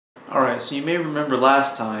Alright, so you may remember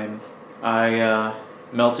last time I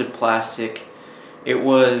melted plastic. It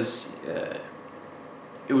was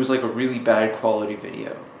like a really bad quality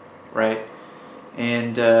video, right?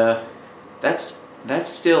 And that's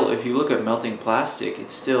still, if you look at melting plastic,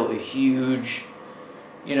 it's still a huge,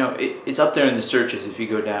 it's up there in the searches if you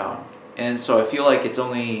go down. And so I feel like it's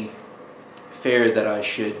only fair that I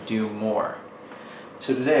should do more.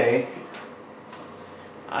 So today,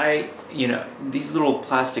 these little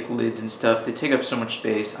plastic lids and stuff, they take up so much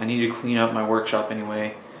space. I need to clean up my workshop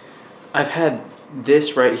anyway. I've had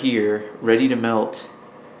this right here ready to melt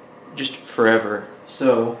just forever.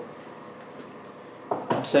 So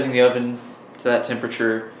I'm setting the oven to that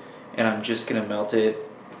temperature and I'm just gonna melt it,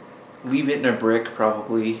 leave it in a brick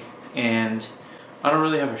probably, and I don't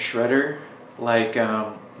really have a shredder like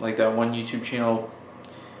that one YouTube channel,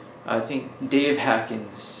 I think Dave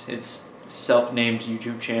Hackins, it's self-named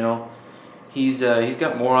YouTube channel. He's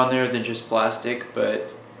got more on there than just plastic,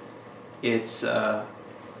 but it's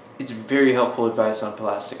very helpful advice on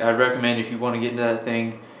plastic. I'd recommend, if you want to get into that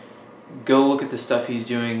thing, go look at the stuff he's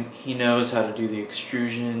doing. He knows how to do the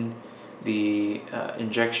extrusion, the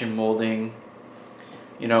injection molding,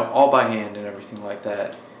 all by hand and everything like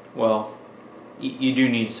that. Well, you do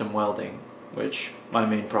need some welding, which my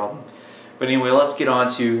main problem. But anyway, let's get on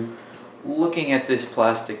to looking at this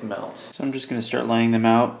plastic melt. So I'm just going to start laying them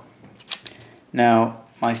out. Now,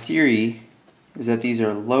 my theory is that these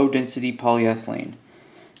are low density polyethylene.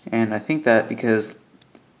 And I think that because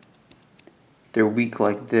they're weak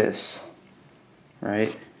like this,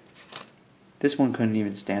 right? This one couldn't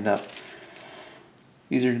even stand up.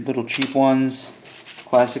 These are little cheap ones,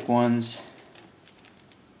 classic ones.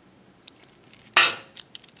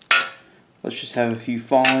 Let's just have a few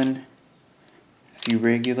fallen, a few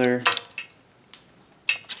regular.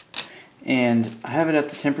 And I have it at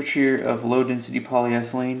the temperature of low density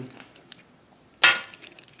polyethylene,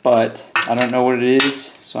 but I don't know what it is,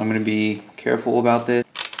 so I'm going to be careful about this.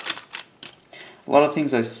 A lot of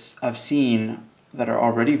things I've seen that are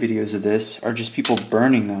already videos of this are just people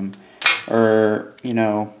burning them, or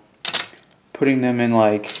putting them in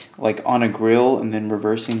like on a grill and then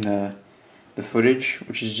reversing the footage,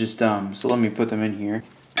 which is just dumb. So let me put them in here.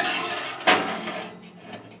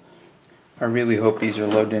 I really hope these are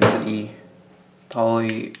low density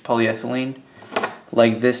polyethylene,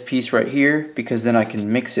 like this piece right here, because then I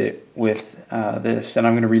can mix it with this, and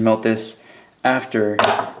I'm going to remelt this after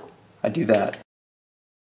I do that.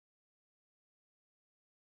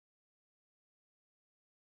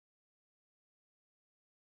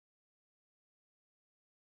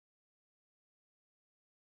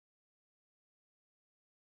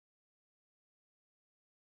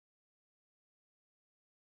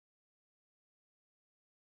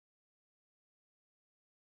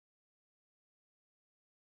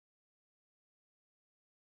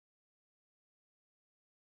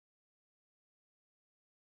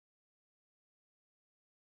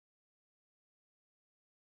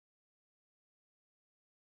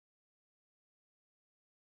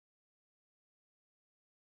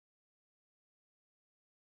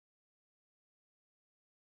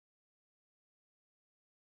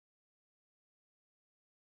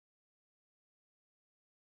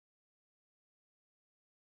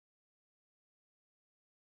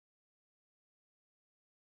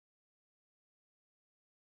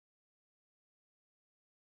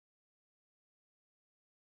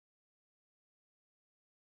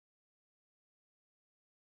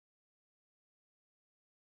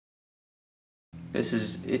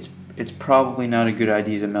 It's probably not a good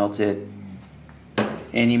idea to melt it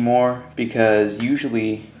anymore, because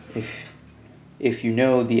usually if you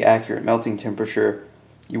know the accurate melting temperature,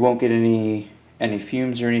 you won't get any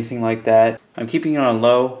fumes or anything like that. I'm keeping it on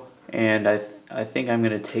low, and I think I'm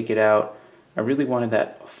going to take it out. I really wanted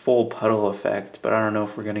that full puddle effect, but I don't know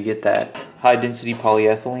if we're going to get that. High density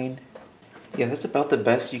polyethylene. Yeah, that's about the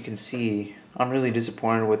best you can see. I'm really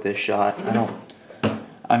disappointed with this shot.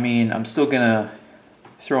 I'm still going to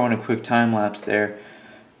throw in a quick time lapse there,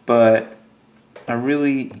 but I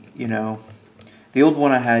really, the old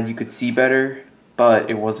one I had, you could see better, but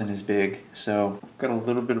it wasn't as big. So got a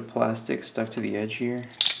little bit of plastic stuck to the edge here.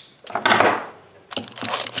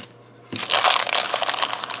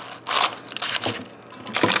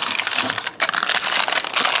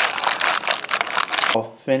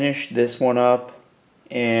 I'll finish this one up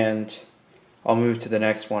and I'll move to the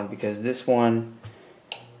next one, because this one,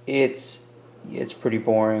 it's pretty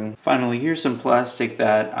boring. Finally, here's some plastic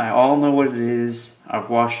that I all know what it is. I've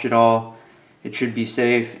washed it all. It should be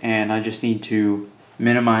safe, and I just need to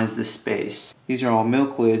minimize the space. These are all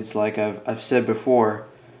milk lids, like I've said before.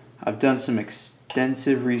 I've done some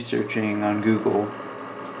extensive researching on Google,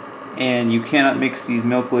 and you cannot mix these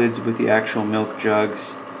milk lids with the actual milk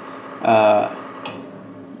jugs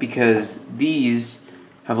because these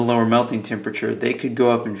have a lower melting temperature. They could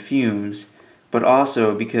go up in fumes, but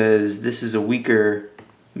also because this is a weaker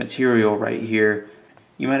material right here,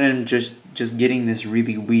 you might end up just getting this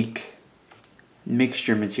really weak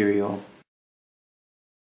mixture material.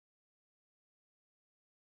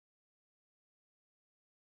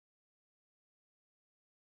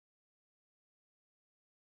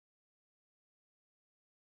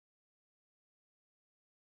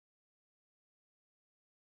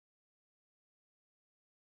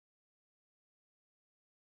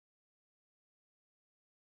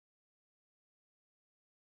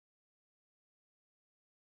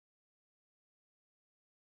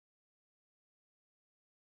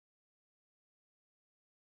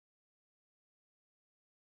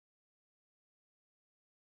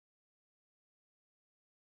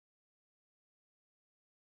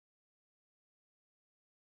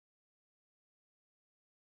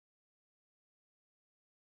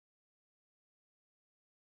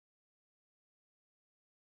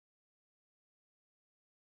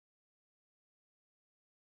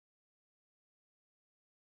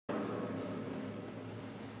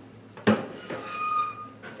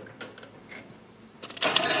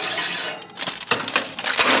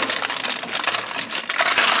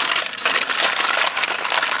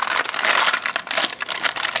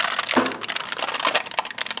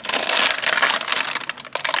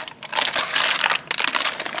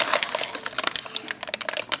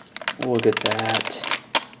 Look at that.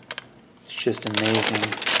 It's just amazing.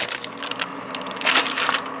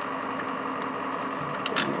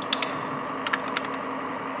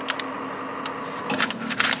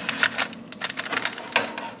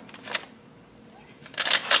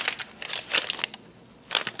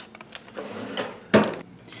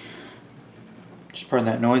 Just pardon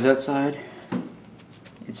that noise outside.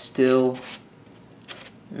 It's still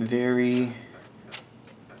very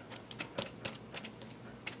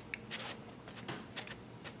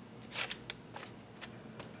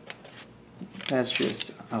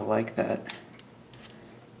I like that.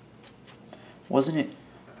 Wasn't it?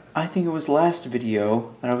 I think it was last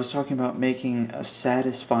video that I was talking about making a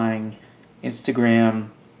satisfying Instagram,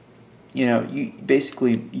 you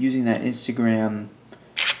basically using that Instagram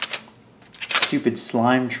stupid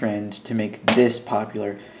slime trend to make this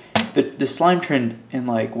popular. The slime trend and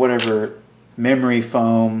like whatever memory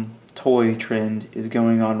foam toy trend is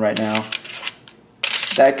going on right now,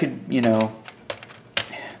 that could,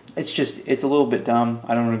 it's a little bit dumb.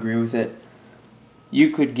 I don't agree with it.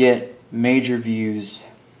 You could get major views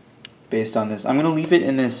based on this. I'm going to leave it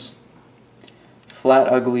in this flat,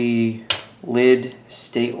 ugly lid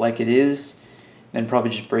state like it is, then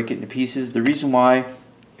probably just break it into pieces. The reason why,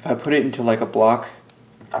 if I put it into like a block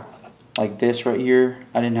like this right here,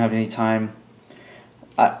 I didn't have any time.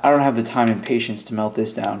 I don't have the time and patience to melt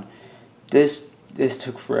this down. This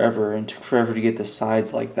took forever, and took forever to get the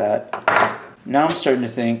sides like that. Now I'm starting to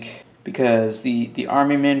think, because the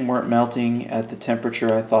Army Men weren't melting at the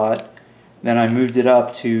temperature I thought, then I moved it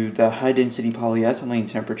up to the high density polyethylene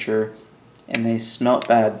temperature and they smelt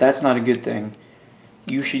bad. That's not a good thing.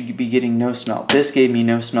 You should be getting no smell. This gave me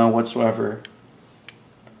no smell whatsoever.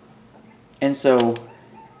 And so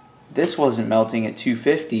this wasn't melting at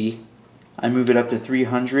 250. I move it up to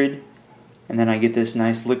 300 and then I get this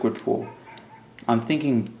nice liquid pool. I'm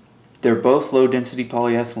thinking they're both low density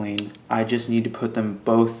polyethylene. I just need to put them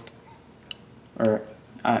both, or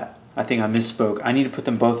I think I misspoke. I need to put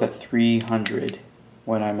them both at 300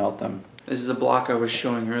 when I melt them. This is a block I was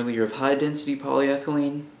showing earlier of high density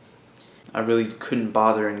polyethylene. I really couldn't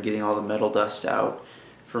bother in getting all the metal dust out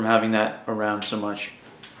from having that around so much.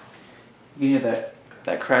 You hear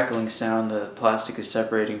that crackling sound, the plastic is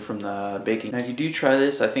separating from the baking. Now if you do try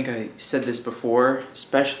this, I think I said this before,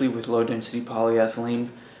 especially with low density polyethylene,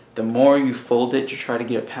 the more you fold it to try to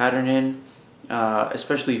get a pattern in,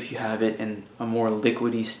 especially if you have it in a more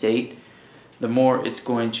liquidy state, the more it's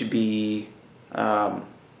going to be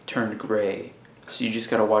turned gray. So you just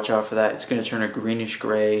got to watch out for that. It's going to turn a greenish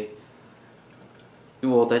gray.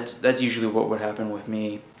 Well, that's usually what would happen with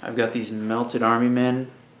me. I've got these melted Army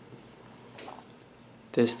Men.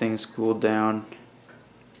 This thing's cooled down.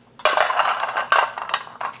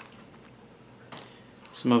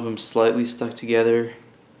 Some of them slightly stuck together.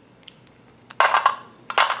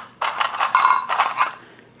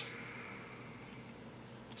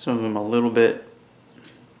 Some of them a little bit.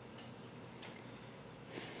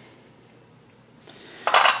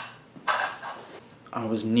 I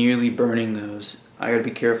was nearly burning those. I gotta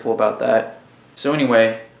be careful about that. So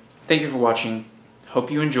anyway, Thank you for watching.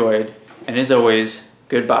 Hope you enjoyed. And as always,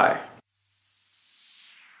 goodbye.